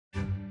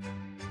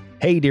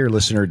Hey, dear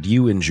listener, do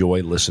you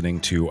enjoy listening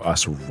to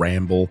us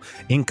ramble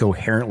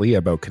incoherently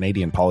about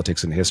Canadian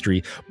politics and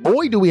history?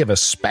 Boy, do we have a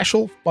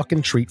special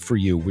fucking treat for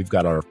you. We've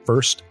got our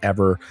first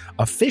ever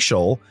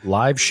official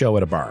live show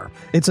at a bar.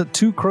 It's at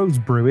Two Crows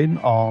Brewing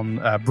on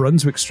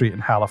Brunswick Street in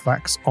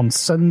Halifax on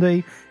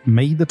Sunday,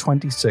 May the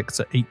 26th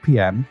at 8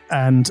 p.m.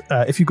 And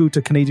if you go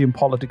to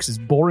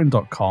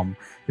CanadianPoliticsIsBoring.com,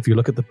 if you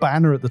look at the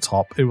banner at the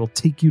top, it will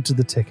take you to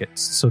the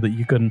tickets so that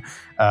you can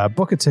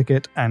book a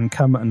ticket and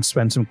come and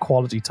spend some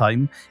quality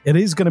time. It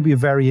is going to be a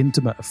very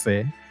intimate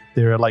affair.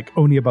 There are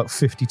only about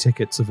 50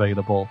 tickets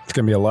available. It's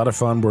going to be a lot of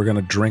fun. We're going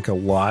to drink a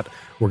lot.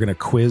 We're going to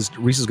quiz.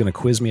 Reese is going to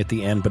quiz me at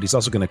the end, but he's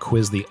also going to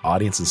quiz the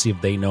audience and see if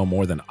they know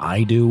more than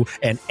I do.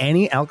 And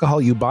any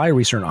alcohol you buy,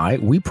 Reese and I,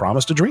 we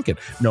promise to drink it,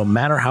 no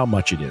matter how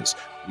much it is.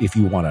 If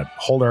you want to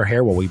hold our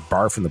hair while we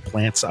barf from the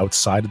plants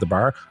outside of the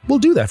bar, we'll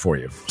do that for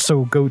you.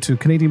 So go to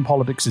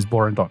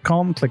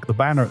CanadianPoliticsIsBoring.com, click the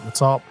banner at the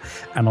top,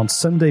 and on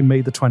Sunday, May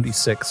the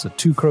 26th at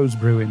Two Crows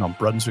Brewing on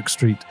Brunswick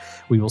Street,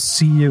 we will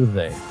see you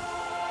there.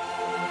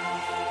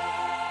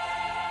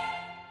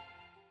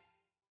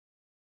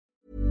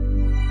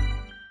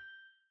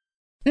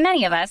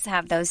 Many of us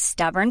have those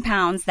stubborn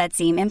pounds that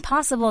seem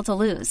impossible to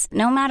lose,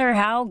 no matter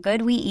how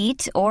good we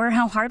eat or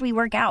how hard we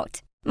work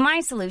out.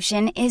 My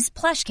solution is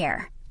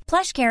PlushCare.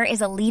 PlushCare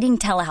is a leading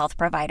telehealth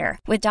provider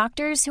with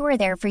doctors who are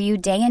there for you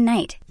day and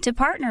night to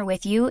partner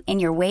with you in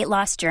your weight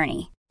loss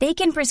journey. They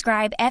can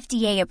prescribe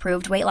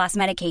FDA-approved weight loss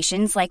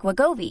medications like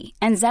Wegovy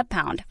and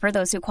Zepbound for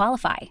those who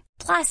qualify.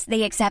 Plus,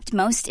 they accept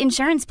most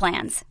insurance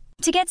plans.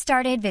 To get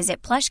started,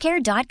 visit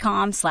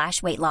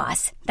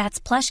plushcare.com/weightloss.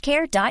 That's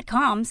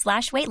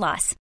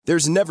plushcare.com/weightloss.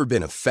 There's never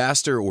been a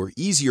faster or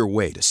easier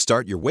way to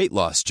start your weight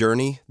loss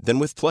journey than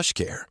with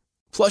PlushCare.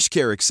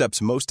 PlushCare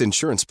accepts most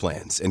insurance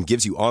plans and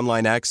gives you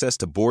online access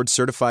to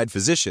board-certified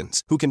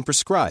physicians who can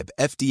prescribe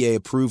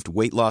FDA-approved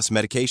weight loss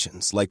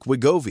medications like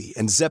Wegovy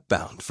and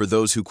Zepbound for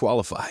those who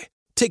qualify.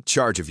 Take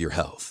charge of your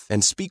health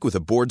and speak with a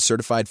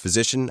board-certified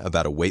physician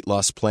about a weight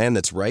loss plan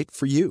that's right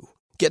for you.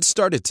 Get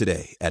started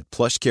today at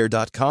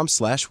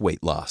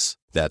plushcare.com/weightloss.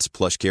 That's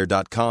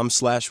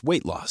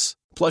plushcare.com/weightloss.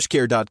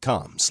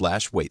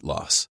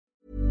 plushcare.com/weightloss.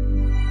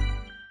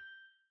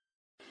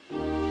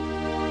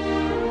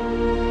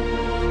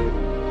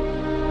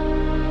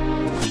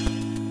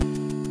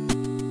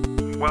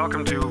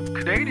 Welcome to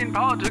Canadian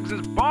Politics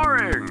is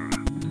Boring.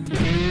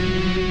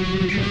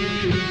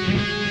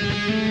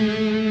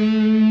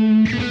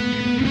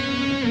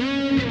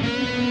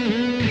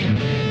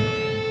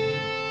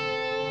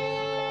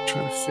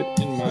 Trying to fit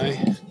in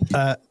my...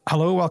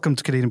 Hello, welcome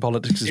to Canadian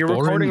Politics is You're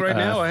Boring. recording right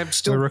now? I'm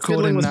still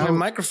fiddling with my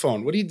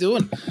microphone. What are you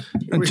doing?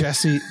 And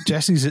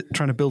Jesse's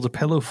trying to build a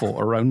pillow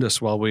fort around us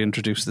while we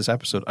introduce this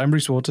episode. I'm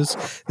Reese Waters.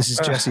 This is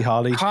Jesse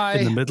Harley. Hi.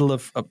 In the middle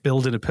of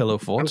building a pillow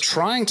fort. I'm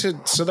trying to,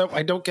 so that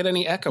I don't get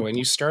any echo, and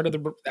you started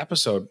the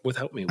episode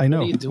without me. I know.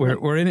 What are you doing?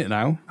 We're in it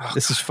now. Oh,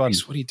 this is fun.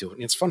 Christ, what are you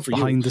doing? It's fun for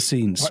behind you. the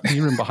scenes.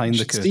 Peering behind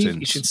the curtains.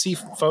 You should see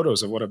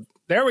photos of what a...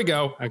 There we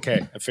go.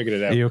 Okay, I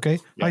figured it out. Are you okay?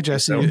 Yeah, Hi,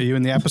 Jesse. so. Are you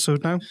in the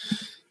episode now?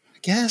 I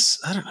guess.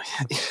 I don't know.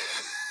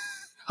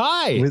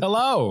 Hi.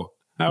 Hello.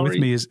 How with are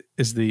you? me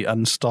is the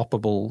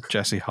unstoppable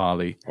Jesse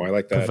Harley. Oh, I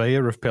like that.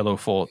 Purveyor of pillow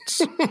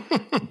forts.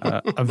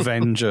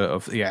 Avenger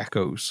of the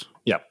echoes.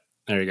 Yep.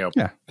 There you go.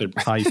 Yeah.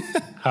 Hi.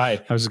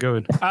 Hi. How's it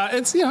going?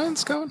 It's going.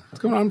 It's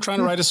going on. I'm trying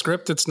to write a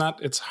script. It's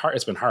hard.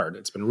 It's been hard.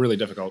 It's been really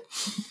difficult.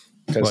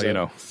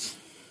 Well,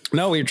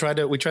 No, we tried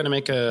to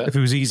make a... If it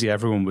was easy,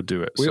 everyone would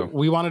do it.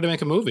 We wanted to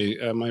make a movie.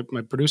 My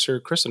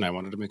producer, Chris, and I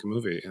wanted to make a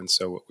movie. And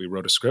so we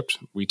wrote a script.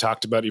 We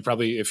talked about,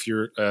 if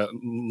you're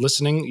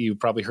listening, you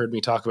probably heard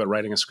me talk about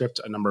writing a script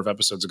a number of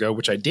episodes ago,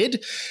 which I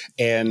did.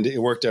 And it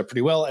worked out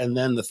pretty well. And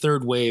then the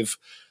third wave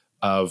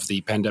of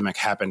the pandemic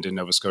happened in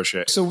Nova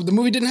Scotia. So the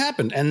movie didn't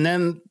happen. And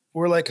then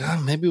we're like,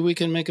 maybe we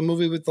can make a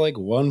movie with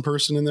one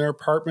person in their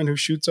apartment who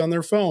shoots on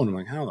their phone. I'm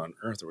like, how on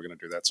earth are we going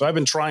to do that? So I've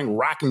been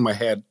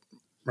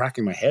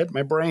racking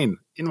my brain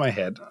in my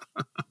head,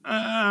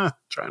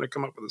 trying to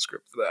come up with a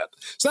script for that.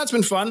 So that's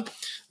been fun.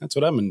 That's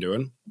what I've been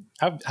doing.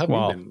 How have you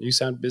been? You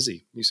sound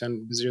busy. You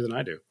sound busier than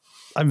I do.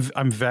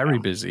 I'm very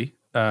busy.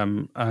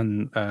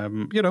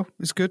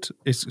 It's good.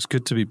 It's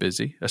good to be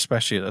busy,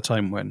 especially at a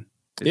time when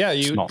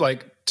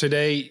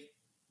today,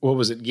 what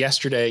was it?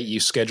 Yesterday,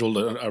 you scheduled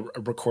a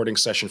recording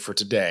session for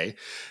today.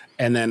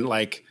 And then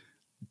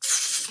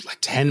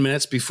 10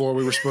 minutes before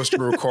we were supposed to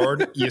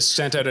record, you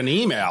sent out an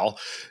email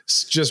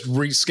just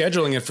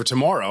rescheduling it for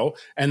tomorrow.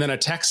 And then a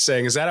text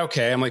saying, is that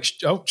okay? I'm like,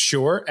 oh,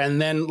 sure.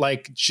 And then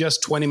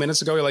just 20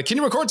 minutes ago, you're like, can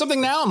you record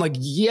something now? I'm like,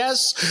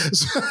 yes.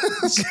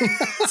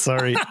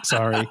 Sorry. No,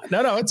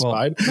 it's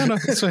fine. No,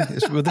 it's fine.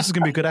 Well, this is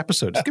going to be a good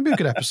episode. It's going to be a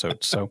good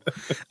episode. So,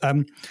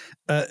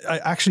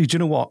 actually, do you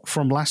know what?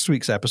 From last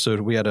week's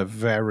episode, we had a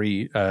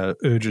very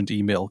urgent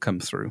email come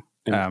through.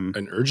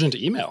 An urgent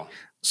email?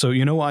 So,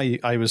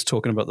 I was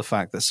talking about the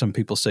fact that some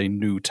people say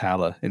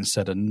Nutella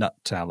instead of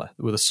Nutella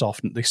with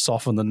they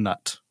soften the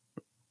nut.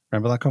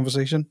 Remember that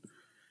conversation?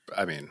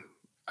 I mean,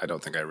 I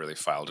don't think I really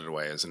filed it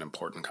away as an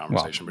important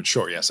conversation. But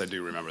sure, yes, I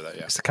do remember that.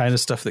 Yeah, it's the kind of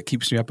stuff that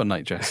keeps me up at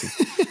night,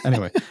 Jesse.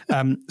 Anyway,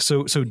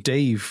 so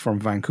Dave from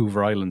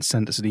Vancouver Island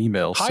sent us an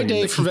email. Hi,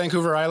 Dave from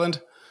Vancouver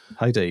Island.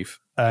 Hi, Dave.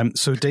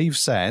 So Dave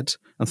said,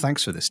 and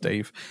thanks for this,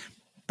 Dave,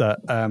 that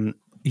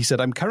he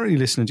said, I'm currently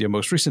listening to your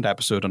most recent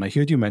episode, and I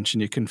heard you mention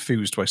you're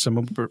confused why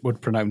someone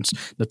would pronounce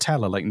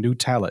Nutella like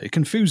Nutella. It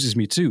confuses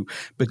me too.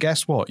 But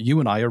guess what?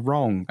 You and I are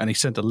wrong. And he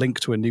sent a link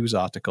to a news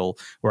article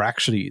where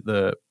actually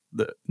the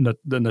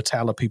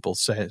Nutella people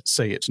say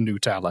it's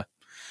Nutella.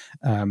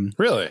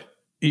 Really?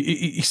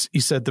 He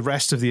said the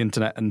rest of the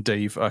internet and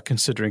Dave are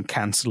considering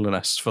cancelling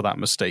us for that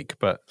mistake,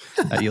 but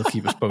he'll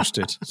keep us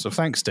posted. So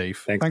thanks,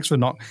 Dave. Thanks for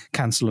not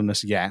cancelling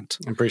us yet.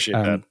 I appreciate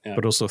that. Yeah.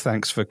 But also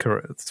thanks for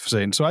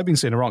saying. So I've been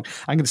saying it wrong.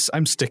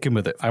 I'm sticking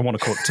with it. I want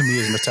to call it to me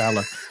as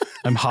Nutella.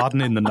 I'm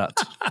hardening the nut.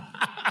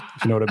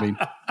 If you know what I mean.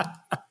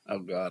 Oh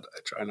God, I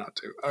try not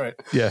to. All right.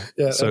 Yeah.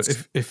 So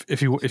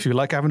if you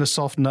like having a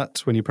soft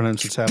nut when you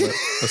pronounce Nutella,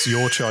 that's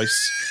your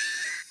choice.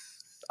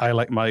 I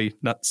like my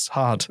nuts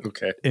hard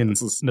in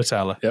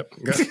Nutella. Yep.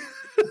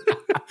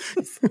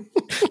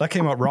 That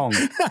came out wrong.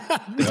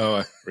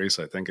 No, Reese,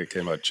 I think it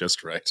came out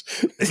just right.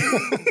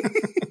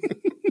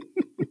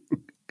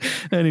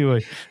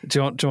 Anyway, do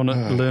you want to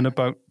learn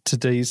about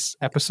today's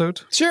episode?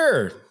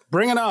 Sure.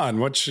 Bring it on.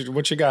 What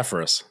you got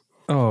for us?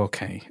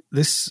 Okay.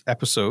 This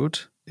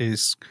episode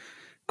is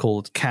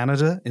called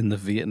Canada in the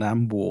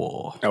Vietnam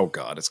War. Oh,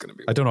 God, it's going to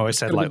be... I don't know, I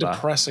said like that.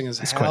 Depressing as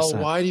hell.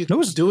 Why do you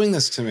keep doing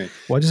this to me?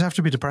 Why does it have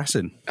to be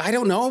depressing? I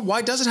don't know.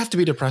 Why does it have to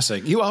be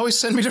depressing? You always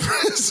send me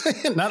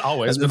depressing. Not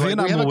always, but the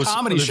Vietnam we have War a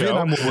comedy show. The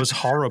Vietnam War was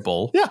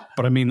horrible. Yeah.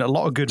 But I mean, a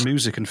lot of good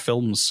music and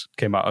films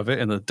came out of it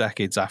in the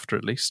decades after,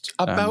 at least.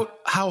 About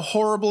how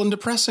horrible and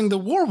depressing the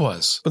war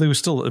was. But they were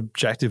still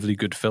objectively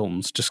good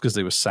films. Just because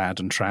they were sad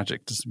and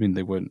tragic doesn't mean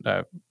they weren't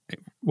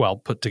well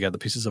put together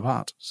pieces of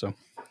art. So...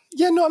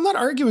 Yeah, no, I'm not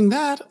arguing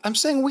that. I'm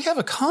saying we have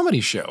a comedy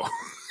show.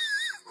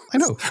 I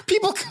know.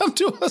 People come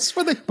to us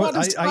when they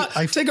want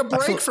to take a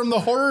break from the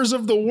horrors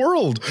of the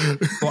world.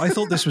 Well, I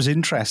thought this was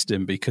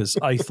interesting because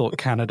I thought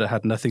Canada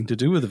had nothing to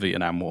do with the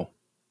Vietnam War.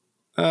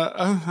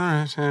 All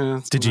right.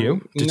 Did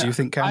you? Did you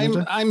think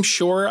Canada? I'm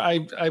sure. I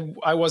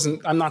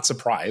wasn't. I'm not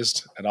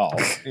surprised at all.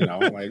 You know,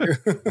 like.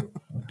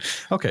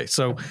 Okay,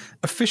 so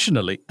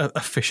officially.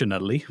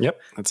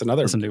 Yep, that's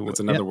another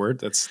word.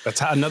 That's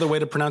another way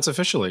to pronounce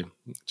officially.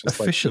 Just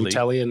officially, like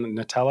Nutella and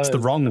Nutella. It's the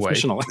wrong way.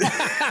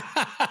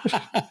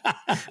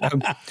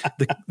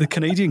 The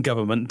Canadian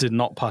government did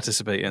not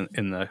participate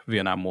in the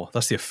Vietnam War.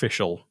 That's the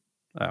official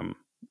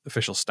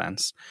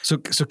stance. So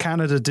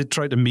Canada did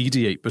try to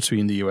mediate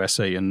between the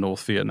USA and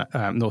North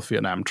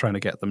Vietnam, trying to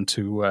get them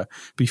to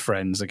be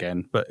friends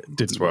again, but it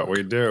didn't. That's what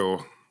we do.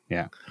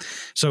 Yeah.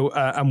 So,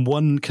 and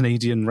one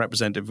Canadian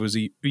representative was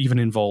even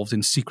involved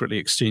in secretly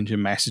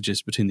exchanging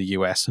messages between the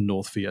US and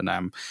North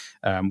Vietnam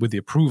with the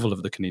approval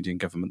of the Canadian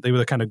government. They were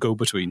the kind of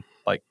go-between,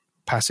 like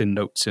passing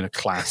notes in a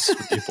class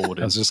with your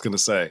boarders. I was just going to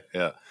say,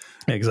 yeah.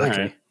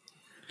 Exactly. Right.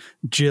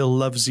 Jill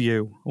loves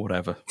you, or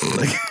whatever.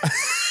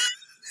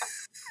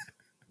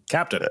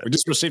 Captain, we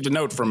just received a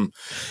note from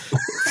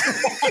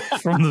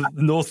the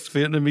North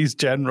Vietnamese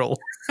general.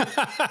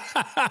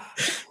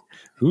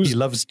 He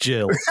loves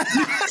Jill.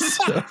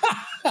 So.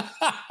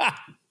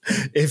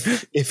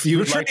 If you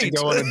would like to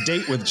go on a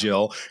date with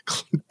Jill,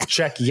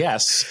 check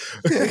yes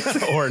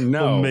or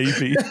no. Or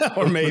maybe.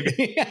 Or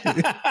maybe.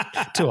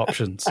 Two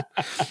options.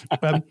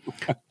 And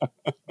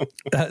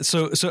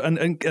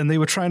they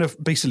were trying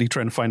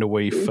to find a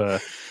way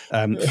for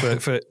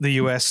the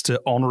US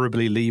to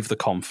honorably leave the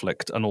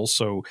conflict, and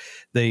also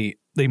they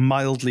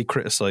mildly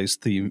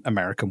criticized the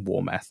American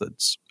war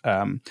methods.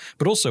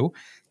 But also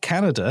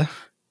Canada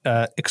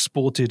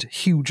exported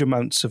huge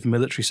amounts of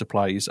military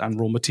supplies and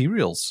raw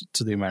materials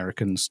to the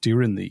Americans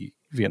during the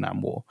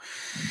Vietnam War,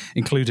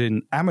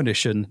 including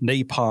ammunition,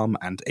 napalm,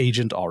 and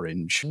Agent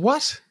Orange.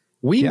 What?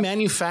 We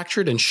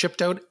manufactured and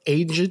shipped out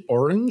Agent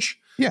Orange?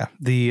 Yeah,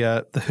 the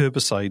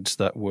herbicides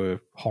that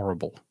were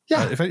horrible.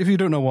 Yeah. If you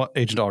don't know what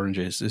Agent Orange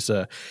is, it's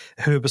a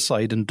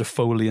herbicide and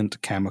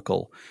defoliant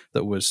chemical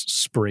that was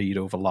sprayed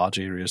over large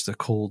areas that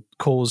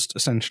caused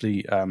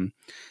essentially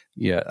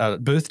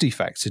birth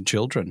defects in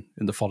children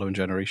in the following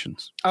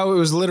generations. Oh, it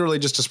was literally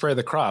just to spray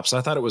the crops.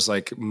 I thought it was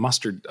like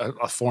mustard,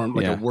 a form,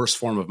 like a worse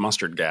form of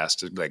mustard gas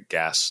to like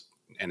gas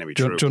enemy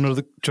troops. Do you want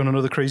to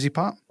know the crazy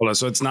part? Well,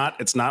 so it's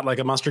not like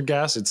a mustard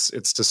gas.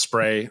 It's to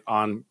spray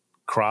on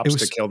crops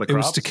to kill the crops. It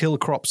was to kill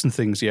crops and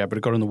things, yeah, but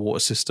it got in the water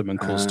system and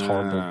caused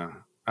horrible.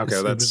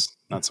 Okay, that's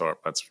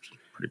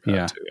pretty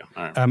bad too. Yeah.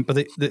 All right. But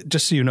they,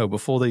 just so you know,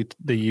 before they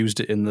used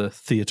it in the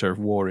theater of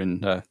war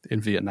in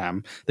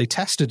Vietnam, they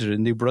tested it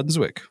in New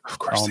Brunswick. Of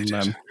course they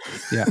did.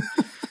 Yeah.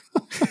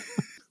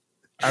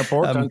 Our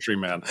poor country,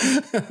 man.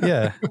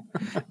 Yeah.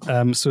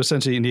 So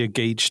essentially, near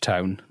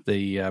Gagetown,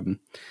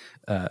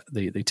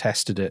 they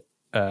tested it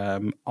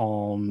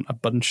on a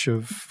bunch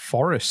of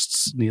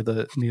forests near an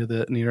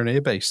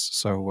airbase.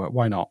 So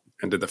why not?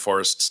 And did the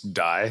forests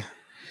die?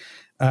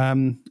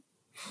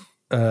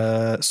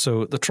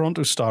 So the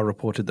Toronto Star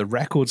reported the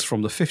records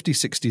from the 50s,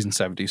 60s, and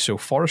 70s show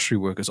forestry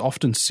workers,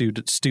 often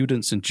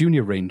students and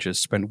junior rangers,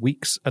 spent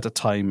weeks at a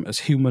time as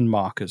human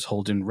markers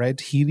holding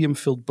red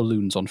helium-filled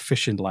balloons on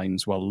fishing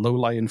lines while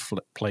low-lying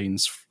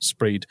planes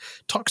sprayed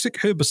toxic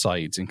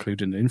herbicides,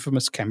 including an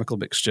infamous chemical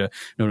mixture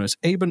known as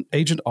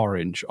Agent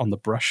Orange, on the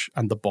brush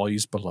and the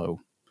boys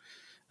below.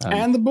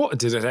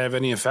 Did it have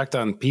any effect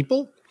on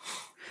people?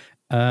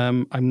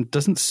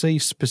 Doesn't say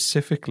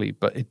specifically,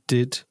 but it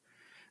did.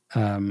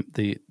 I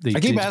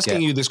keep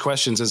asking you these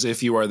questions as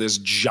if you are this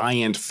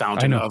giant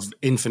fountain of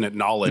infinite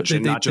knowledge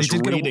and not just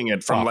reading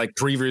it from like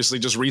previously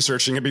just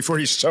researching it before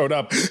you showed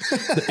up.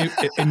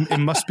 It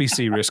must be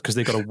serious because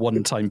they got a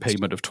one-time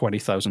payment of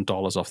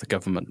 $20,000 off the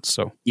government.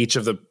 So each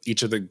of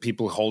the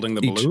people holding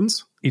the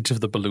balloons, each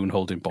of the balloon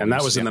holding balloons, and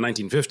that was in the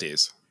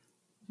 1950s.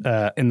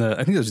 I think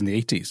it was in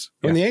the 80s.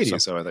 In the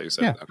 80s. So I thought you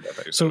said. Yeah. Okay, I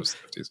thought you said it was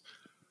the 50s.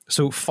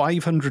 So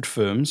 500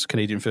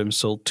 Canadian firms,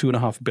 sold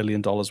 $2.5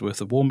 billion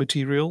worth of war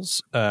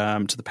materials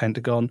to the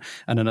Pentagon,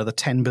 and another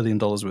 $10 billion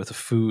worth of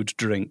food,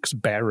 drinks,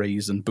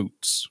 berets, and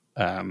boots,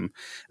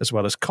 as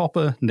well as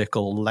copper,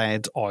 nickel,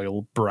 lead,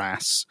 oil,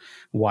 brass,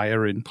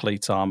 wiring,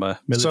 plate armor,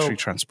 military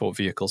transport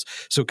vehicles.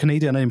 So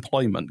Canadian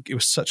unemployment, it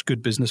was such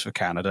good business for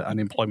Canada,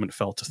 unemployment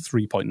fell to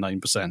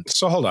 3.9%.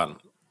 So hold on.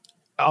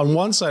 On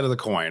one side of the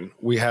coin,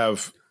 we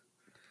have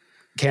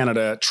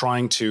Canada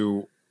trying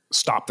to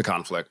stop the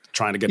conflict,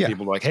 trying to get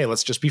people like, hey,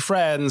 let's just be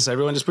friends.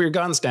 Everyone just put your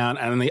guns down.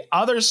 And on the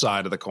other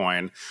side of the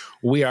coin,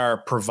 we are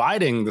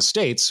providing the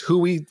states who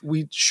we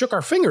shook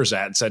our fingers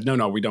at and said,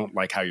 no, we don't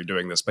like how you're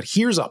doing this. But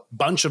here's a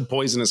bunch of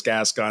poisonous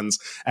gas, guns,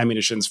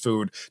 ammunitions,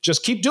 food.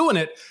 Just keep doing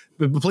it.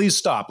 But please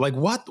stop. Like,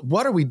 what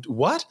are we?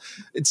 What?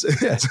 It's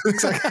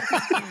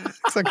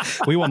like,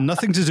 we want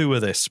nothing to do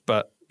with this,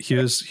 but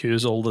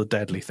here's all the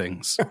deadly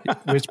things.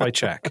 Where's my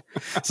check?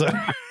 So,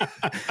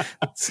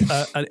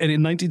 and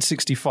in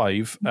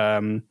 1965,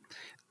 Prime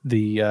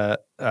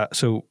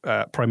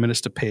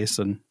Minister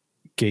Pearson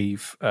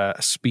gave a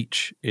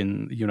speech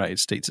in the United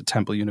States at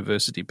Temple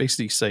University,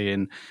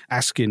 basically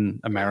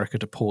asking America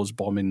to pause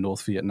bombing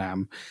North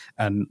Vietnam,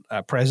 and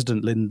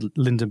President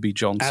Lyndon B.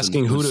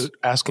 Johnson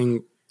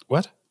asking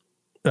what?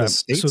 So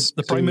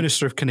the Prime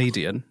Minister of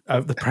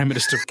the Prime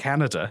Minister of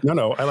Canada.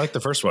 No, I like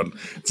the first one.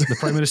 The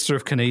Prime Minister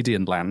of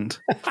Canadian land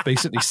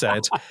basically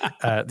said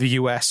the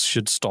US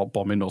should stop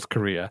bombing North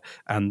Korea,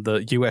 and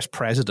the US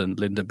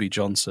President, Lyndon B.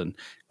 Johnson,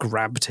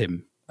 grabbed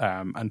him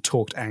and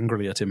talked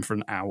angrily at him for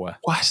an hour.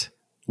 What?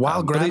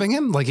 While grabbing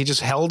him? Like he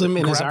just held him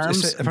in his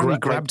arms? Apparently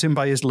grabbed him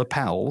by his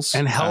lapels.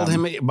 And held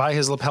him by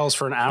his lapels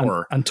for an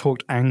hour. And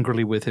talked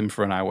angrily with him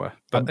for an hour.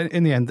 But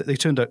in the end, they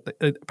turned out,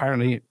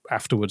 apparently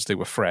afterwards they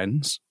were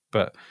friends.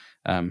 But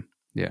Lyndon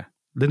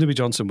B.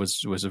 Johnson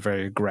was a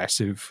very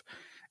aggressive.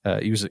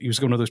 He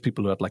was one of those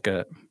people who had like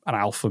an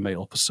alpha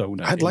male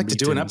persona. I'd like to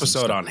do an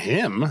episode on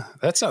him.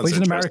 That sounds. He's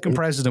an American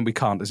president. We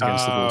can't. It's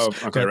against the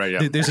rules. Okay, right.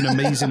 Yeah. There's an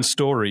amazing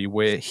story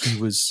where he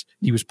was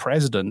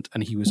president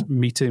and he was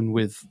meeting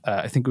with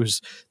I think it was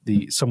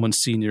someone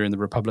senior in the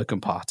Republican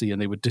Party, and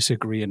they would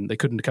disagree and they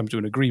couldn't come to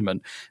an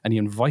agreement. And he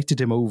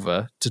invited him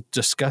over to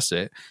discuss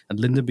it. And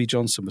Lyndon B.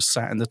 Johnson was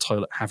sat in the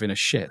toilet having a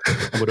shit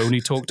and would only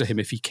talk to him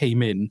if he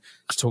came in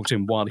to talk to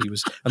him while he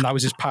was. And that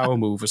was his power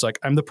move. It's like,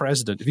 I'm the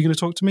president. If you're going to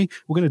talk to me,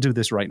 we're going to do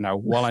this right now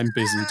while I'm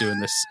busy doing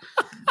this.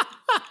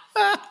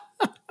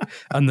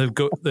 And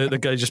the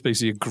guy just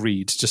basically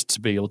agreed just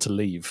to be able to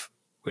leave.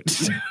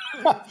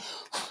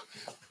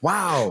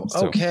 Wow.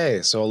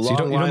 Okay. So a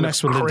long line of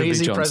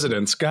crazy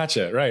presidents.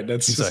 Gotcha. Right.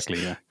 That's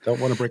exactly. Yeah. Don't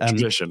want to break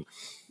tradition.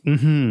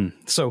 Mm-hmm.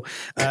 So,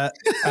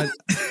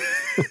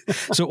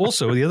 so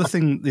also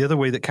the other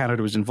way that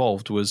Canada was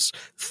involved was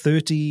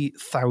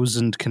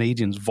 30,000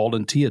 Canadians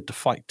volunteered to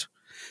fight.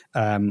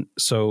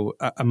 So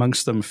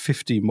amongst them,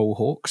 50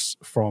 Mohawks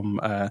from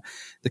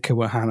the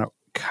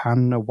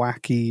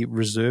Kanawaki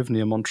Reserve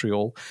near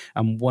Montreal,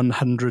 and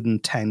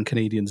 110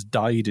 Canadians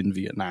died in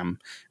Vietnam,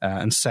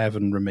 and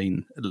 7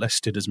 remain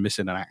listed as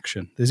missing in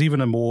action. There's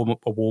even a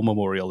war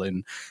memorial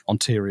in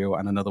Ontario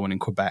and another one in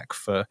Quebec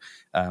for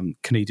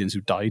Canadians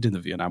who died in the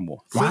Vietnam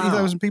War.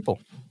 30,000 people.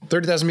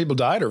 30,000 people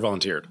died or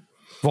volunteered?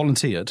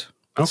 Volunteered.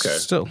 Okay.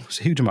 Still, it's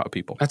a huge amount of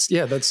people. That's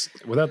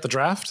without the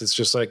draft. It's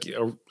just like,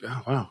 oh,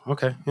 wow.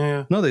 Okay.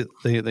 Yeah. No,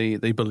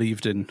 they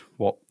believed in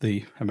what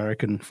the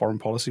American foreign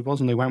policy was,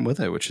 and they went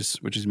with it, which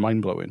is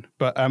mind blowing.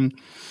 But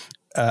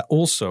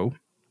also,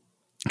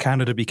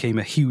 Canada became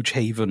a huge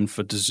haven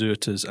for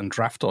deserters and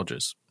draft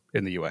dodgers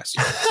in the US.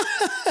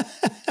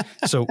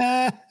 So,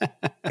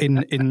 in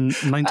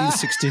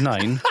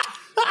 1969,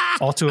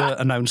 Ottawa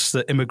announced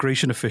that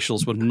immigration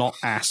officials would not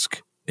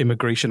ask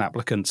immigration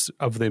applicants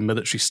of their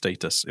military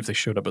status if they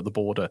showed up at the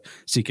border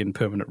seeking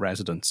permanent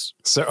residence.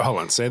 So hold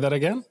on, say that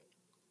again.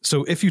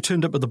 So if you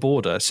turned up at the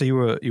border, say you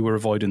were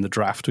avoiding the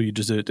draft or you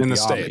deserted in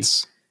the army,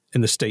 States.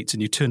 In the States,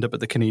 and you turned up at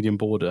the Canadian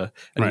border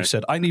and you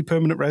said, I need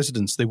permanent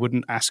residence, they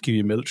wouldn't ask you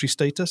your military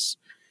status.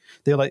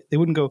 They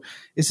wouldn't go,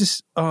 is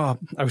this, I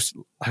was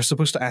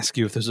supposed to ask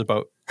you if this is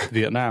about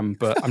Vietnam,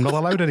 but I'm not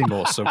allowed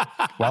anymore, so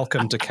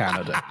welcome to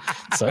Canada.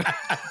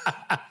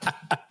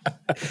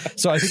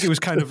 So I think it was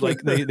kind of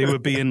like they were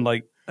being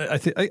like, I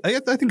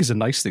think it's a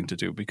nice thing to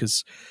do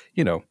because,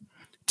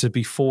 to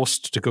be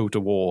forced to go to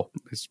war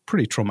is a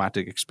pretty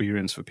traumatic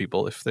experience for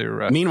people if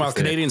they're. Meanwhile,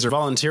 Canadians are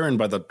volunteering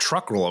by the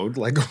truckload.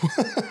 Like,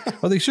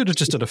 well, they should have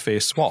just done a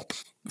face swap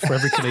for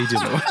every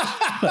Canadian.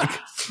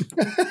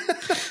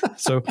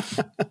 So,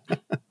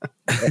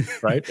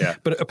 right? Yeah.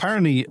 But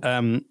apparently,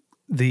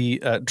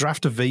 the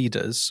draft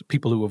evaders,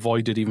 people who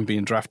avoided even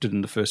being drafted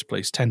in the first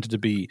place, tended to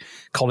be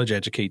college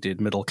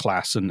educated, middle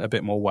class, and a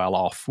bit more well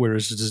off,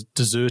 whereas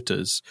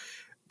deserters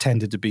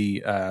tended to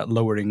be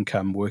lower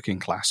income, working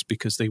class,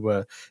 because they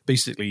were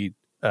basically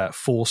not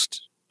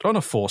forced,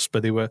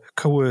 but they were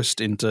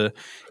coerced into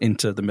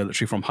the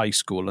military from high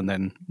school and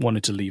then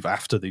wanted to leave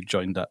after they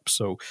joined up.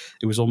 So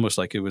it was almost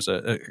like it was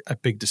a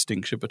big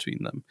distinction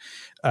between them.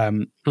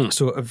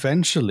 So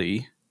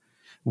eventually,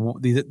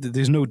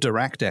 there's no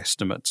direct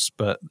estimates,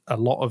 but a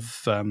lot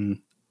of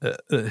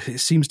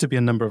it seems to be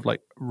a number of like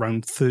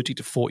around 30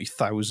 to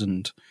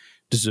 40,000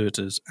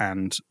 deserters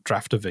and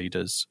draft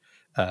evaders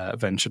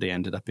eventually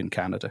ended up in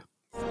Canada.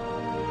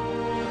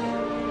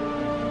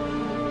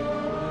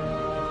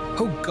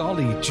 Oh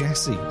golly,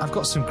 Jesse, I've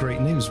got some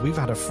great news. We've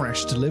had a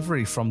fresh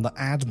delivery from the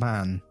ad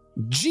man.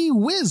 Gee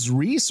whiz,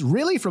 Reese,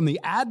 really? From the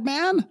ad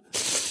man?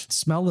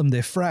 Smell them,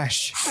 they're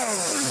fresh.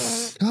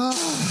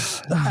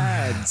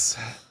 Ads.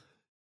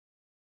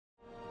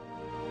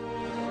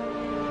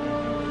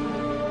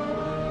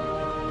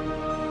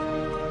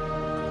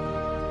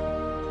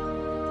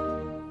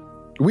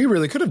 We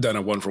really could have done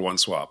a 1-for-1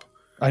 swap.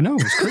 I know,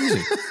 it's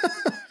crazy.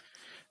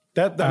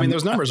 I mean,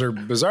 those numbers are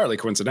bizarrely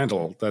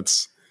coincidental.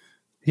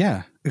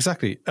 Yeah,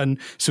 exactly. And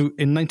so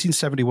in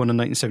 1971 and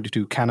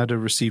 1972, Canada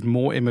received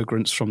more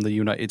immigrants from the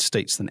United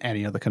States than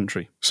any other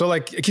country. So,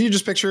 like, can you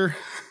just picture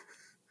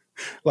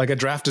like a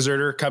draft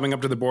deserter coming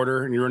up to the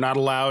border, and you're not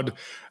allowed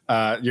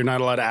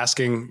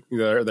asking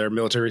their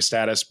military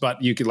status,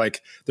 but you could,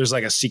 like, there's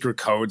like a secret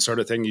code sort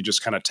of thing. You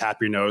just kind of tap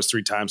your nose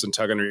 3 times and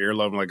tug on your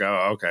earlobe and like,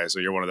 oh, okay, so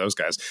you're one of those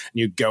guys. And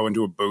you go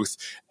into a booth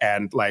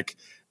and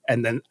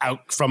then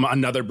out from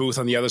another booth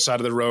on the other side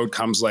of the road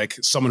comes like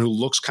someone who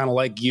looks kind of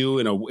like you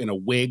in a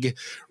wig,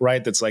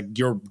 right? That's like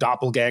your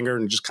doppelganger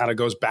and just kind of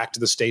goes back to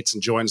the States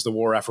and joins the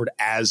war effort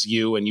as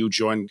you, and you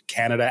join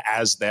Canada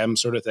as them,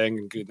 sort of thing.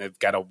 And they've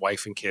got a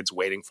wife and kids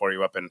waiting for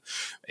you up in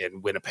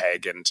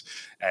Winnipeg, and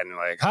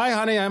like, hi,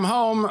 honey, I'm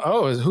home.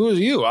 Oh, who are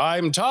you?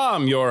 I'm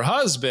Tom, your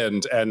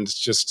husband. And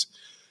just,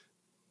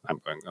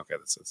 I'm going, okay,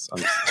 that's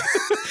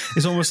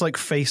It's almost like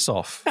Face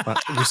Off. Have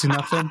you seen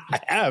that film? I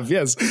have,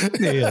 yes.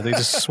 Yeah, they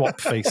just swap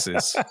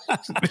faces.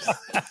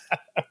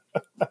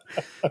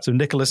 So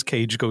Nicolas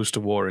Cage goes to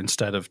war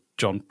instead of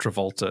John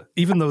Travolta.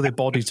 Even though their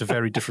bodies are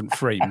very different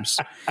frames,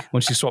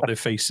 once you swap their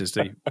faces,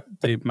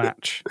 they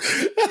match.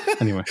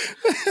 Anyway.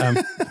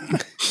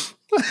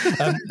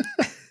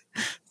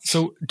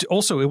 So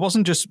also, it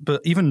wasn't just,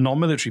 but even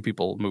non-military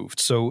people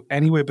moved. So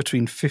anywhere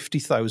between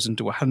 50,000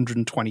 to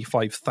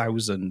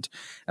 125,000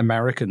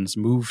 Americans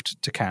moved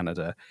to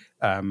Canada.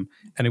 And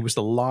it was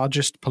the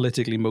largest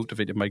politically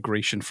motivated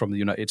migration from the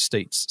United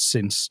States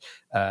since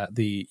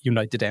the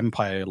United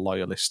Empire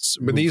loyalists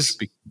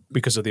moved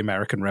because of the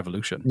American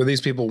Revolution. But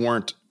these people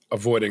weren't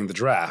avoiding the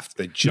draft.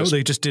 They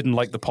just didn't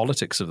like the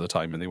politics of the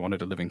time, and they wanted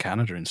to live in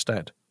Canada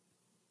instead.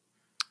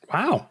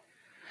 Wow.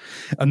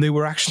 And they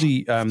were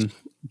actually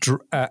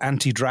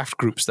anti-draft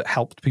groups that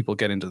helped people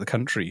get into the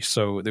country.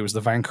 So there was the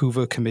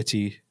Vancouver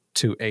Committee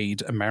to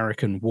Aid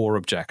American War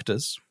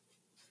Objectors.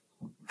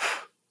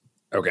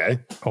 Okay.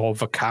 Or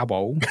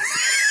VACABO.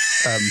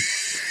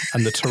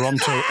 And the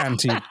Toronto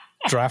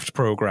Anti-Draft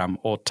Program,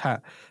 or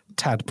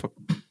TADP.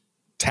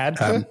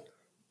 TADP?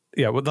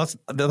 Yeah, well, that's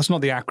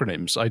not the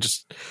acronyms. I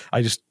just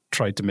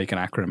tried to make an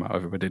acronym out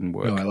of it, but it didn't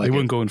work. No, they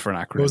weren't going for an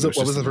acronym.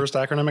 What was the first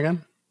acronym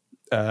again?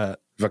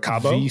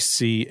 VACABO?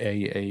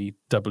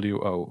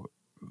 VCAAWO.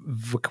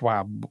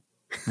 VACABO.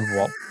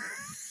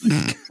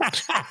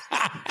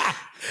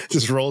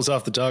 Just rolls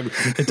off the tongue.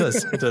 It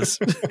does.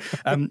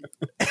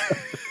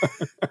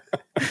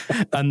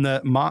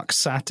 And Mark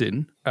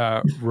Satin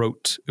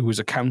who was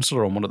a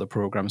counselor on one of the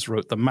programs,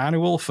 wrote the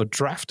Manual for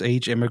Draft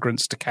Age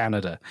Immigrants to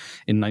Canada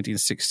in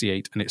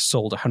 1968, and it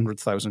sold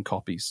 100,000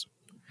 copies.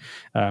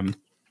 And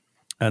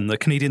the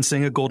Canadian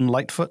singer Gordon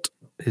Lightfoot,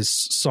 his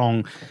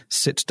song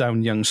 "Sit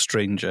Down, Young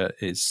Stranger"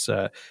 is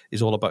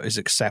all about his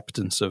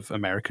acceptance of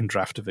American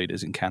draft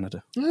evaders in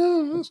Canada.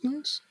 Oh, that's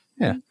nice.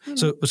 Yeah.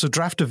 So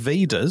draft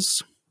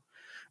evaders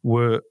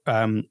were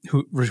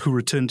who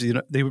returned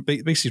to they were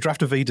basically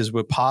draft evaders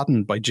were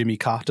pardoned by Jimmy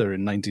Carter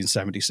in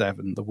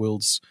 1977, the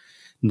world's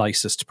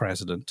nicest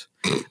president.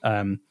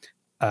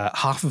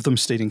 Half of them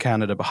stayed in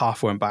Canada, but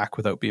half went back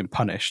without being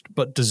punished.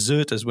 But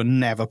deserters were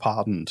never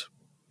pardoned.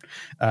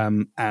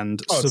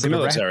 It's the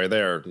military.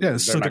 They're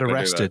get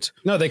arrested.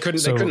 No, they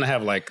couldn't. They couldn't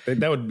have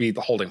that would be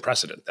the holding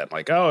precedent. Then,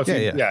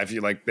 if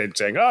you like, they'd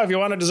say, if you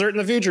want to desert in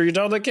the future, you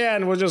totally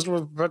can. We'll just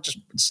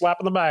slap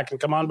in the back and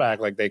come on back.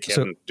 Like, they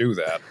can't do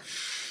that.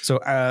 So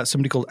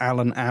somebody called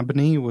Alan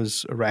Abney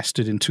was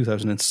arrested in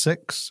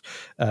 2006,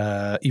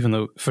 even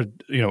though for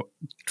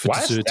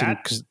deserting.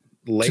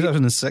 late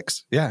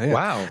 2006. Yeah.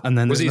 Wow. And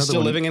then was he there's still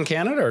another one. living in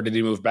Canada, or did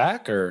he move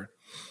back? Or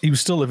He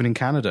was still living in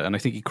Canada, and I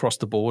think he crossed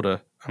the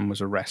border and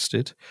was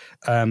arrested.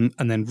 And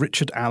then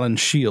Richard Allen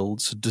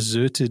Shields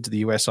deserted the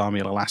U.S. Army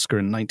in Alaska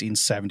in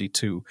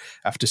 1972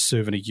 after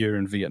serving a year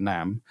in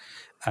Vietnam.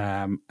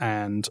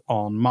 And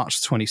on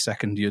March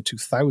 22nd, year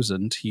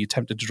 2000, he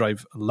attempted to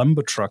drive a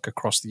lumber truck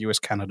across the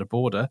U.S.-Canada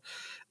border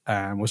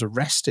and was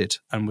arrested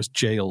and was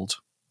jailed,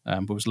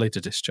 but was later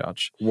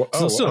discharged.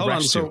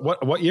 So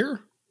what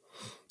year?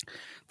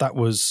 That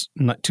was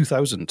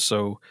 2000,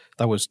 so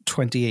that was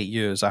 28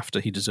 years after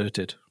he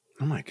deserted.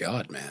 Oh my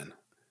God, man.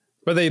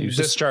 But they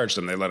discharged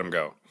him. They let him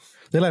go.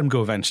 They let him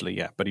go eventually,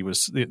 yeah. But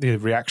the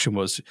reaction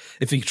was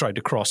if he tried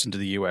to cross into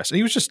the US. And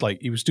he was just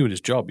he was doing his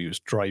job. He was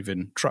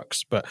driving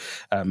trucks, but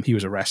he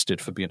was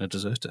arrested for being a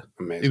deserter.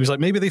 Amazing. He was like,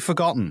 maybe they've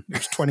forgotten. It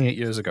was 28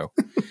 years ago.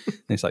 And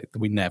he's like,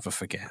 we never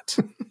forget.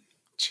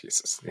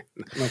 Jesus.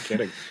 No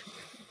kidding.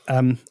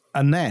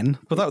 And then,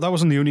 but that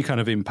wasn't the only kind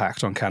of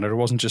impact on Canada. It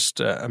wasn't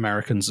just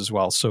Americans as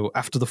well. So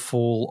after the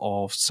fall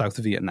of South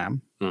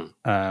Vietnam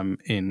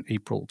in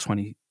April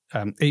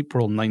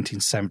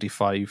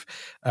 1975,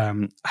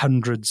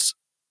 hundreds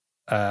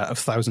of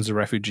thousands of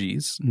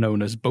refugees,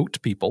 known as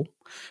boat people,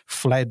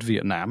 fled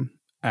Vietnam.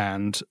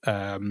 And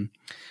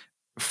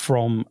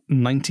from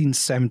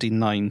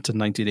 1979 to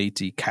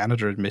 1980,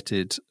 Canada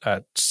admitted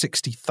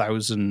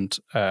 60,000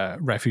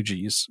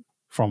 refugees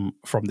from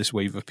this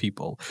wave of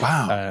people.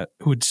 Wow.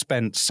 Who had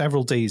spent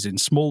several days in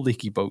small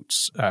leaky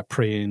boats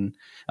preying,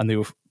 and they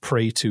were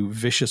prey to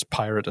vicious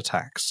pirate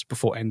attacks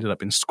before ended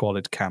up in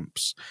squalid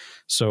camps.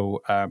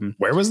 So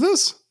where was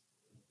this?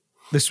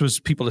 This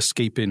was people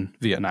escaping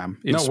Vietnam.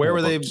 Where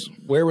were boats. they?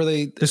 Where were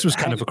they? This was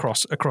kind of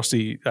across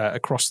the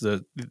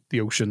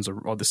oceans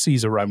or the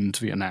seas around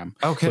Vietnam.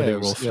 Okay, where they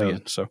were all fleeing. Yeah.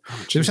 So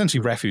they were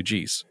essentially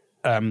refugees.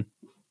 Canada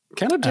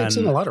takes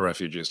in a lot of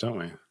refugees, don't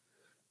we?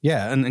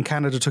 Yeah, and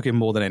Canada took in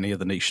more than any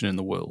other nation in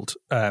the world.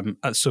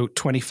 So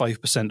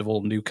 25% of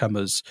all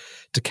newcomers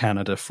to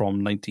Canada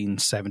from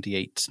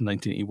 1978 to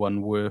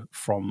 1981 were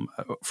from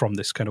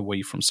this kind of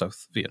wave from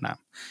South Vietnam.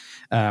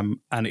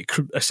 And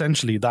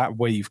essentially that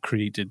wave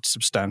created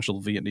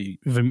substantial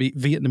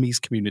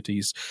Vietnamese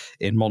communities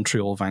in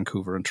Montreal,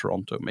 Vancouver, and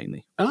Toronto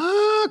mainly.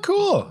 Ah,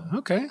 cool.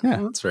 Okay. Yeah.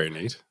 Well, that's very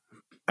neat.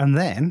 And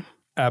then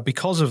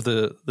because of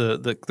the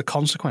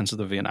consequence of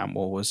the Vietnam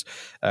War was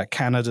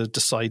Canada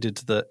decided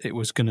that it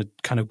was going to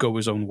kind of go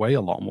its own way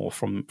a lot more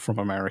from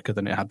America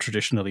than it had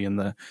traditionally in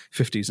the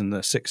 50s and the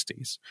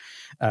 60s.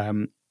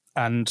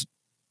 And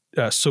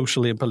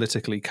socially and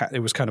politically, it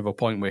was kind of a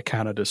point where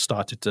Canada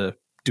started to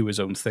do his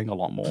own thing a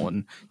lot more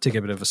and take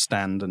a bit of a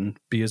stand and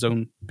be his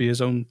own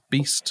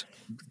beast.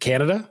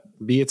 Canada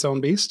be its own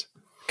beast?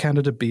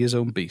 Canada be his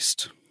own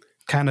beast.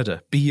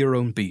 Canada, be your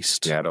own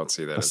beast. Yeah, I don't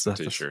see that as a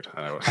t-shirt.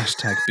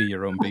 Hashtag be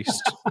your own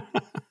beast.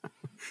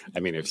 I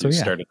mean, if you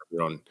started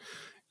your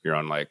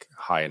own like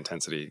high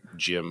intensity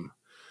gym,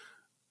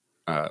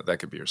 that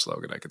could be your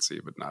slogan. I could see,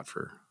 but not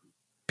for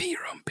be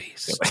your own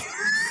beast.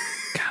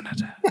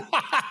 Canada.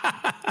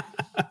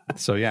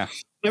 So yeah.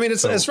 I mean,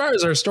 as far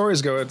as our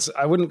stories go,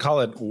 I wouldn't call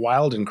it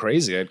wild and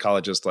crazy. I'd call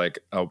it just like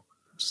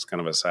just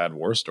kind of a sad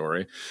war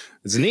story.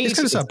 It's neat. It's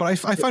kind of sad,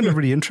 but I found it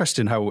really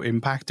interesting how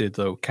impacted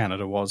though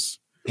Canada was.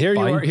 Here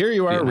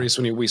you are, Reese.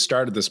 When we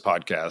started this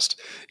podcast,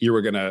 you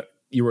were going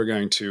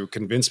to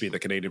convince me that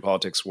Canadian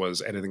politics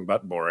was anything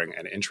but boring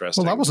and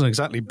interesting. Well, that wasn't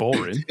exactly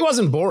boring. It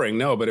wasn't boring,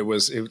 no, but it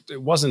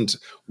wasn't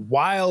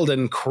wild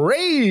and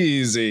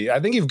crazy. I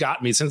think you've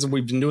got me since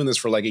we've been doing this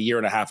for like a year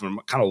and a half, and I'm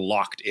kind of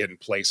locked in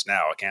place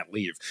now. I can't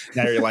leave.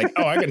 Now you're like,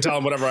 oh, I can tell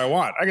him whatever I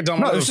want. I can tell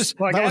him I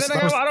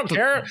don't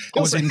care. I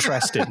was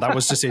interested. That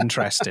was just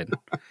interesting.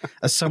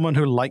 As someone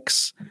who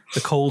likes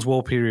the Cold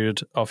War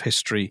period of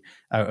history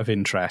out of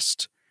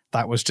interest,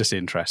 that was just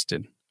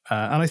interesting.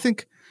 And I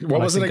think... What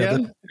was it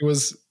again? It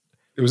was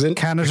in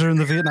Canada and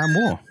the Vietnam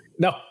War.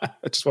 No,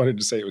 I just wanted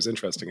to say it was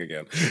interesting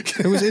again.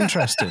 It was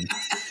interesting.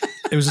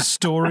 It was a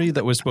story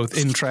that was both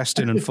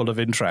interesting and full of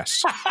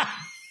interest.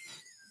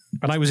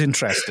 And I was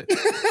interested.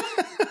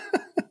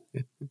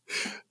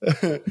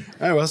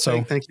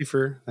 Thank you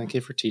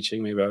for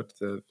teaching me about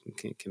the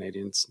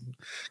Canadian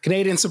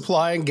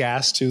supplying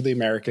gas to the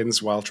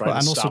Americans while trying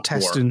to stop war.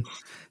 And also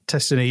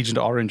testing Agent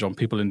Orange on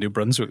people in New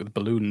Brunswick with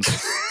balloons.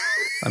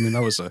 I mean,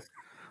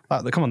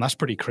 come on, that's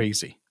pretty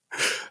crazy.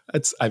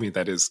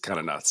 That is kind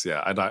of nuts.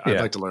 Yeah. I'd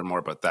like to learn more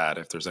about that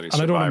if there's any.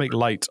 And I don't want to make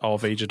light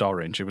of Agent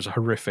Orange. It was a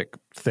horrific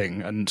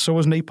thing. And so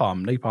was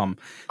napalm.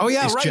 Oh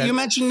yeah, right. You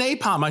mentioned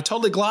napalm. I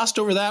totally glossed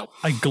over that.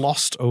 I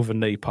glossed over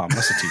napalm.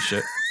 That's a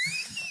t-shirt.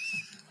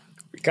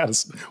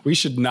 We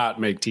should not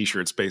make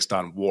t-shirts based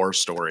on war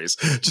stories.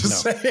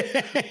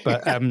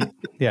 But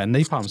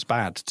napalm's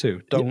bad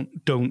too.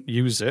 Don't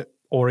use it.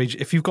 Or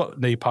if you've got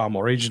napalm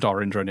or Agent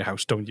Orange around your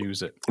house, don't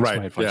use it. That's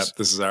my advice. Yeah,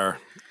 this is our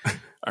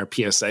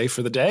PSA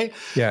for the day.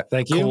 Yeah,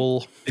 thank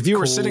you. If you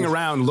were sitting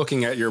around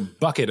looking at your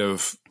bucket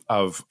of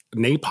of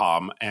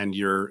napalm and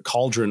your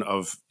cauldron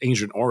of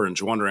Agent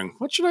Orange, wondering,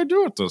 what should I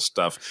do with this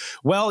stuff?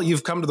 Well,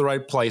 you've come to the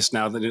right place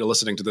now that you're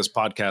listening to this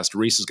podcast.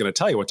 Reese is going to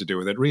tell you what to do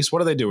with it. Reese, what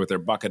do they do with their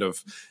bucket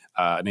of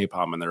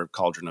napalm and their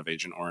cauldron of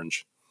Agent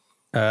Orange?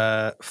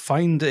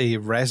 Find a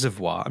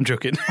reservoir. I'm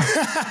joking.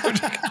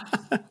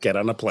 Get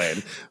on a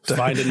plane.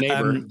 Find a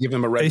neighbor. Give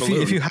him a red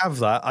balloon. If you have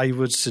that, I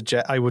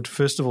would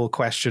first of all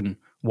question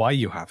why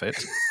you have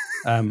it.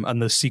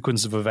 And the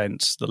sequence of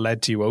events that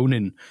led to you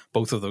owning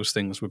both of those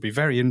things would be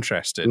very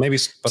interesting. Maybe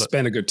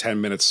spend a good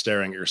 10 minutes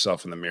staring at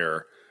yourself in the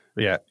mirror.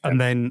 Yeah. And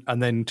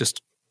then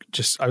just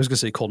I was going to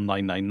say call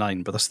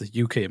 999, but that's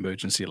the UK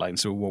emergency line,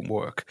 so it won't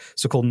work.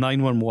 So call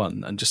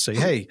 911 and just say,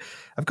 hey,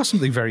 I've got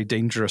something very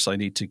dangerous I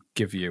need to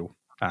give you,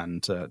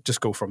 and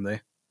just go from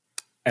there.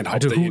 And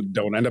hope that you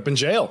don't end up in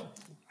jail.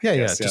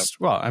 Yeah,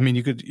 Well, I mean,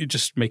 you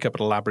just make up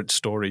an elaborate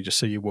story just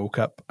so you woke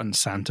up and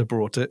Santa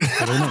brought it.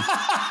 I don't know.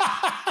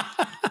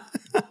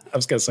 I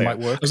was going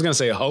to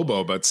say a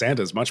hobo, but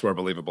Santa's much more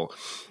believable.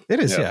 It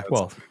is, yeah.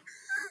 Well,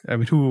 I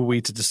mean, who are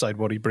we to decide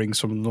what he brings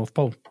from the North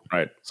Pole?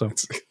 Right. So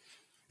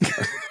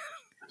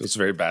it's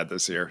very bad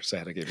this year.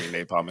 Santa gave me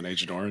napalm and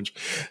Agent Orange.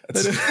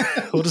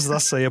 What does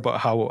that say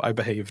about how I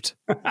behaved?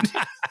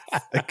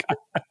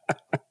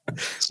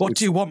 What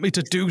do you want me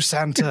to do,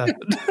 Santa?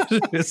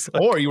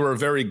 Or you were a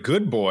very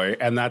good boy,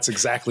 and that's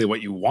exactly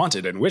what you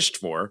wanted and wished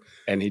for,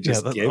 and he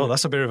just gave it.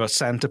 That's a bit of a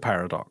Santa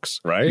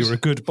paradox. Right. You were a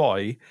good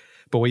boy,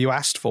 but what you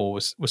asked for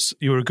was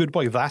you were a good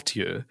boy that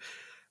year,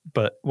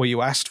 but what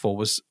you asked for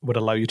would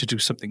allow you to do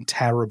something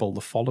terrible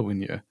the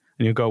following year.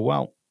 And you go,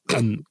 well,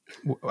 and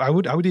how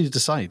would you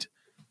decide?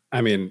 I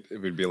mean, it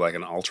would be like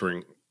an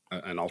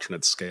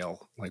alternate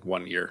scale. Like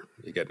one year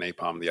you get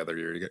napalm, the other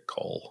year you get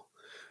coal.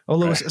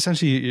 Although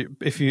essentially,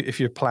 if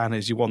your plan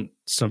is you want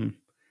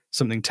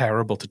something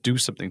terrible to do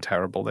something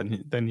terrible,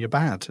 then you're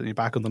bad and you're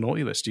back on the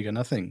naughty list. You get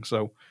nothing.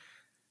 So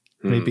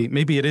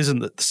maybe it isn't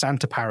the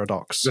Santa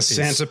paradox.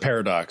 Santa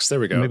paradox. There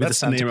we go. That's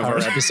the name of our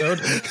episode.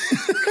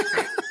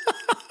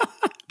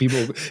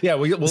 People,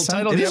 we'll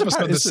title the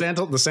episode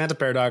the Santa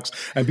paradox,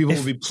 and people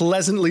will be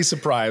pleasantly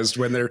surprised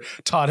when they're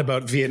taught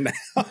about Vietnam.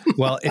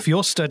 Well, if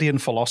you're studying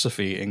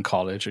philosophy in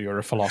college or you're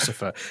a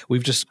philosopher,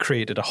 we've just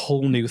created a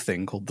whole new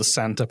thing called the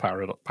Santa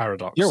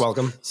paradox. You're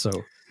welcome. So,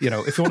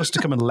 if you want us to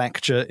come and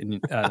lecture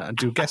and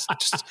do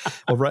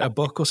or write a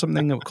book or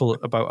something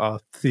about our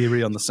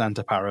theory on the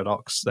Santa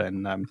paradox,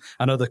 then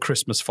and other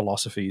Christmas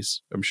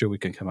philosophies, I'm sure we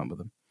can come up with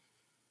them.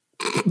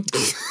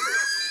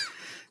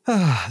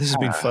 This has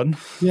been fun.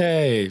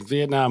 Yay.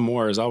 Vietnam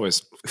War is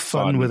always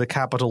fun with a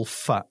capital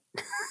F.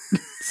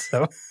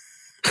 So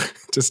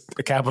just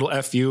a capital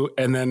FU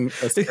and then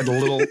a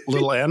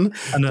little N.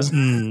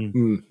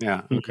 And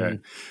yeah. Okay.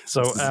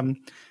 So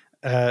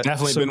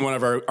definitely been one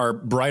of our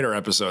brighter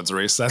episodes,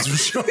 Reese. That's for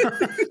sure.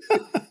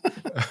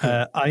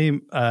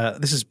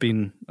 This has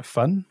been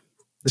fun.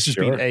 This has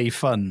been a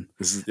fun.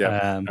 This is,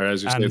 or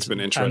as you say, it's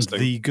been interesting.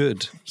 And the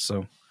good.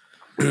 So.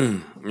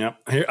 Yep.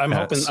 Here, I'm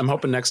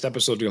hoping next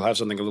episode you'll have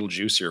something a little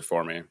juicier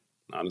for me.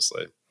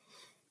 Honestly,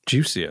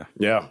 juicier.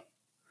 Yeah.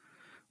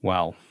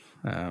 Wow.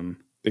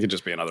 It could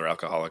just be another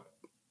alcoholic.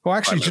 Well,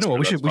 actually, do you know what?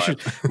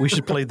 We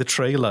should play the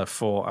trailer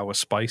for our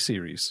spy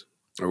series.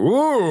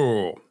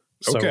 Ooh.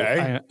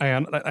 Okay. So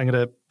I'm going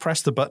to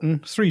press the button.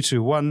 3,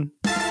 2, 1.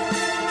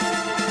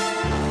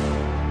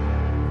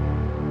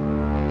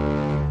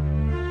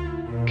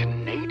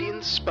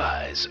 Canadian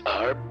spies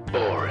are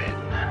boring.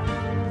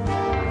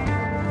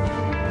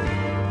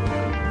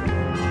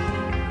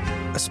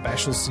 A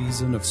special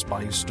season of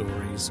spy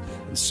stories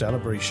in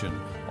celebration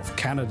of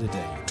Canada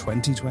Day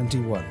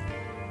 2021.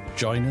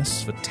 Join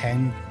us for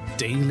 10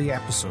 daily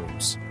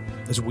episodes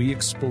as we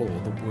explore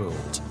the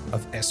world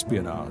of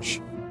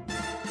espionage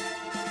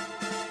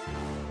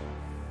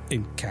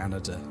in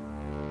Canada.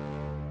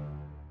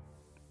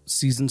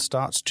 Season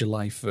starts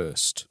July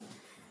 1st.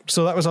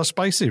 So that was our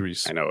spy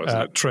series. I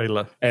know,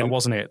 trailer. And that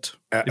wasn't it.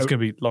 It's going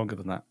to be longer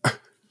than that.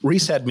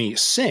 Reese had me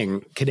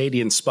sing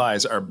Canadian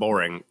Spies Are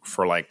Boring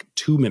for like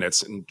 2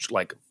 minutes and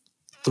like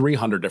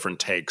 300 different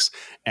takes,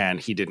 and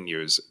he didn't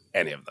use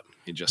any of them.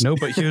 He just no.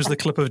 But here's the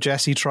clip of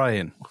Jesse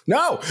trying.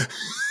 No,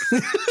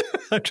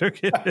 I'm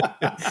joking.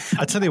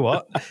 I tell you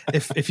what,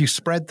 if you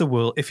spread the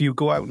word, if you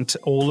go out and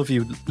all of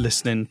you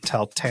listening,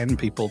 tell 10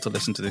 people to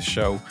listen to this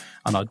show,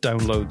 and our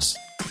downloads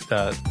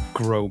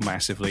grow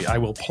massively, I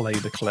will play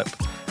the clip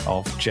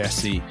of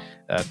Jesse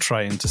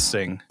trying to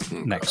sing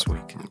next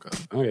week. Okay.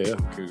 Oh yeah,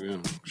 okay, yeah.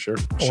 Sure.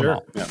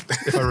 Not. Yeah.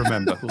 If I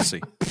remember, we'll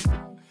see.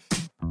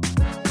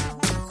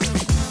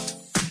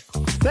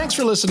 Thanks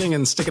for listening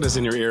and sticking us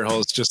in your ear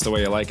holes just the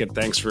way you like it.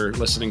 Thanks for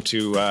listening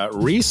to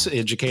Reese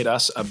educate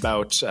us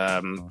about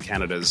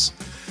Canada's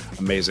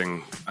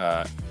amazing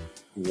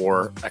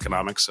war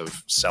economics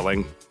of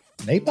selling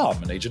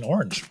napalm and Agent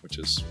Orange, which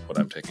is what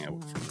I'm taking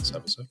out from this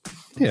episode.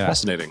 Yeah.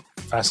 Fascinating.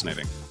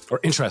 Or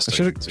interesting.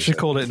 Should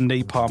call it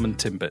Napalm and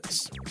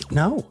Timbits.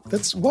 No.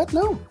 That's what?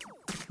 No.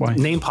 Why?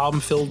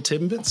 Napalm-filled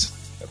Timbits?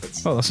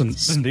 Oh, that's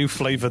a new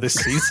flavor this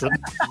season.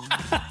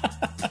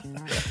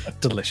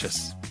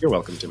 delicious. You're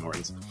welcome, Tim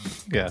Hortons.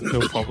 Yeah, no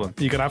problem.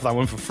 You can have that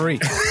one for free.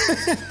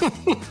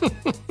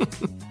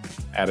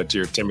 Add it to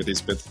your Timothy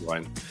Spitz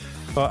line.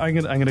 Well, I'm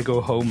gonna go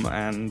home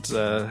and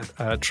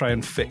try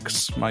and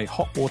fix my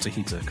hot water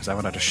heater because I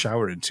haven't had a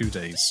shower in 2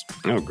 days.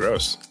 Oh,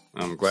 gross.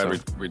 I'm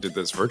glad we did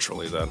this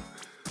virtually then.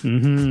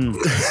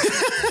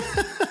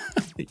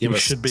 You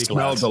should be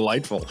smell glad.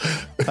 delightful.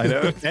 I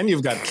know. And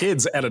you've got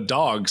kids and a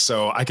dog,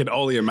 so I can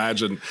only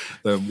imagine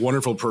the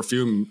wonderful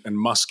perfume and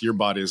musk your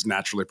body is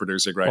naturally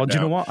producing right now. Well, do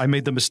you know what? I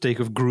made the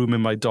mistake of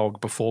grooming my dog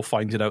before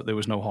finding out there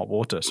was no hot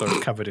water, so I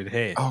was covered in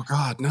hair. Oh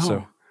God, no.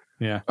 So,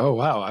 yeah. Oh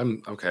wow,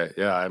 I'm okay.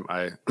 Yeah,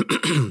 I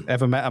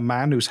Ever met a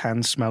man whose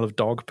hands smell of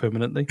dog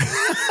permanently?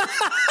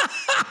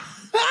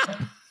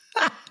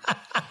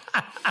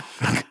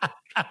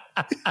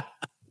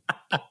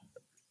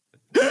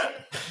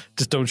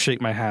 Just don't shake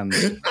my hand.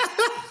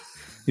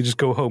 You just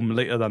go home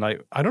later that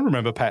night. I don't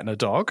remember petting a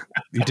dog.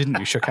 You didn't.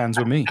 You shook hands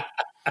with me.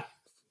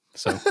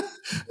 So.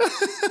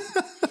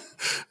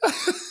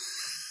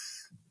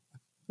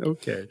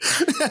 okay.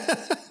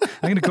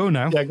 I'm going to go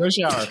now. Yeah, go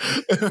shower.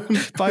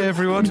 Bye,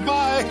 everyone.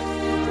 Bye.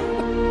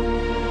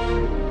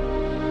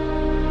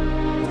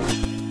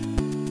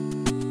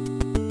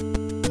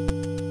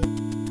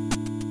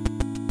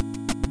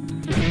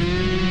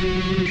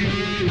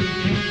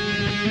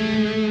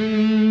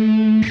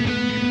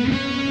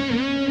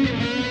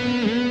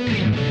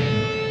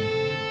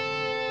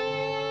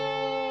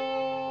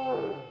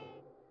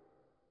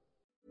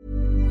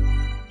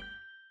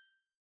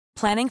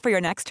 Planning for your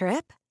next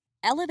trip?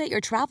 Elevate your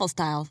travel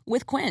style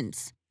with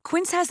Quince.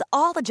 Quince has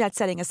all the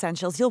jet-setting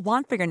essentials you'll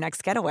want for your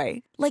next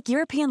getaway, like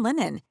European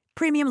linen,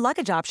 premium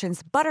luggage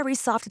options, buttery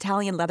soft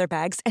Italian leather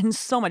bags, and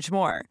so much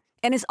more.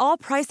 And is all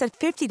priced at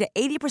 50 to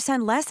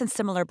 80% less than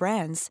similar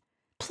brands.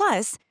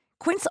 Plus,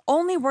 Quince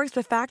only works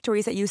with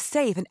factories that use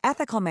safe and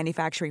ethical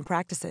manufacturing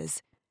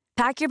practices.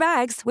 Pack your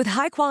bags with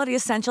high-quality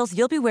essentials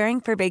you'll be wearing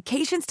for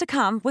vacations to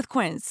come with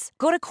Quince.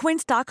 Go to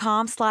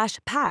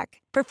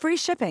quince.com/pack for free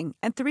shipping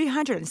and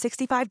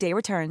 365-day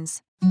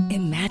returns.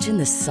 Imagine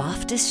the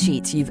softest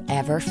sheets you've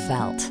ever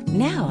felt.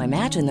 Now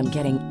imagine them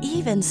getting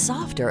even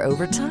softer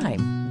over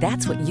time.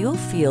 That's what you'll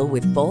feel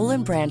with Boll &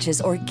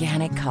 Branch's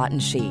organic cotton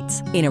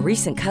sheets. In a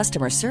recent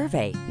customer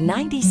survey,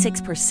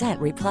 96%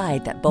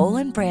 replied that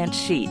Boll & Branch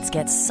sheets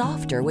get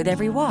softer with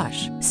every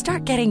wash.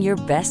 Start getting your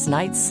best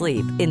night's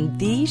sleep in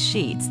these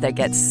sheets that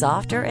get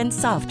softer and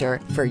softer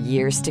for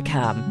years to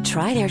come.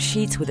 Try their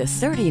sheets with a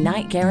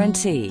 30-night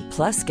guarantee.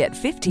 Plus, get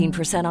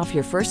 15% off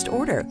your first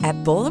order at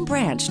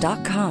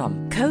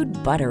bollandbranch.com. Code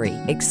BUTTERY.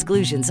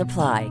 Exclusions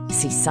apply.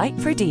 See site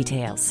for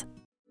details.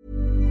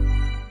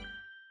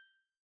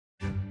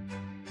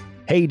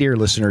 Hey, dear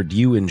listener, do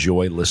you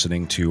enjoy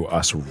listening to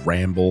us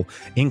ramble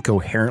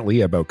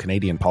incoherently about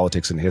Canadian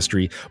politics and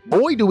history?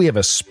 Boy, do we have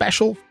a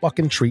special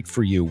fucking treat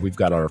for you. We've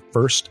got our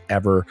first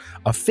ever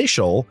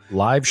official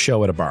live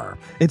show at a bar.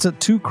 It's at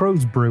Two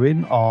Crows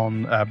Brewing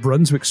on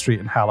Brunswick Street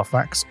in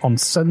Halifax on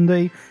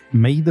Sunday,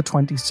 May the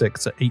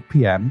 26th at 8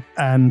 p.m.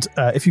 And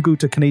if you go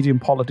to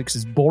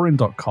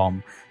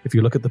CanadianPoliticsIsBoring.com, if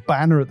you look at the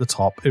banner at the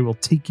top, it will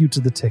take you to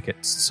the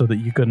tickets so that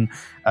you can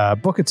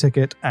book a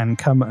ticket and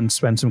come and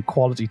spend some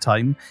quality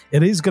time.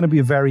 It is going to be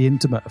a very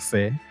intimate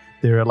affair.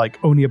 There are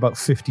only about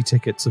 50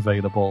 tickets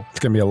available. It's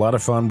going to be a lot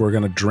of fun. We're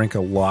going to drink a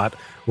lot.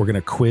 We're going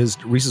to quiz.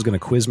 Reese is going to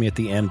quiz me at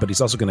the end, but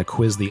he's also going to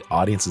quiz the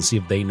audience and see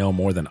if they know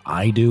more than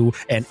I do.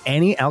 And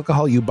any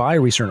alcohol you buy,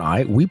 Reese and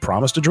I, we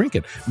promise to drink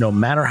it, no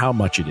matter how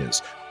much it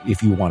is.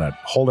 If you want to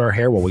hold our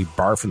hair while we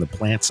barf from the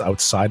plants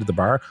outside of the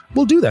bar,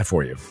 we'll do that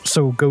for you.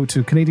 So go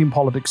to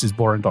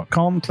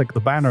CanadianPoliticsIsBoring.com, click the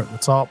banner at the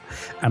top,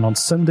 and on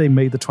Sunday,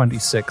 May the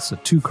 26th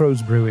at Two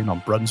Crows Brewing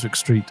on Brunswick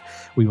Street,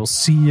 we will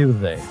see you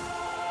there.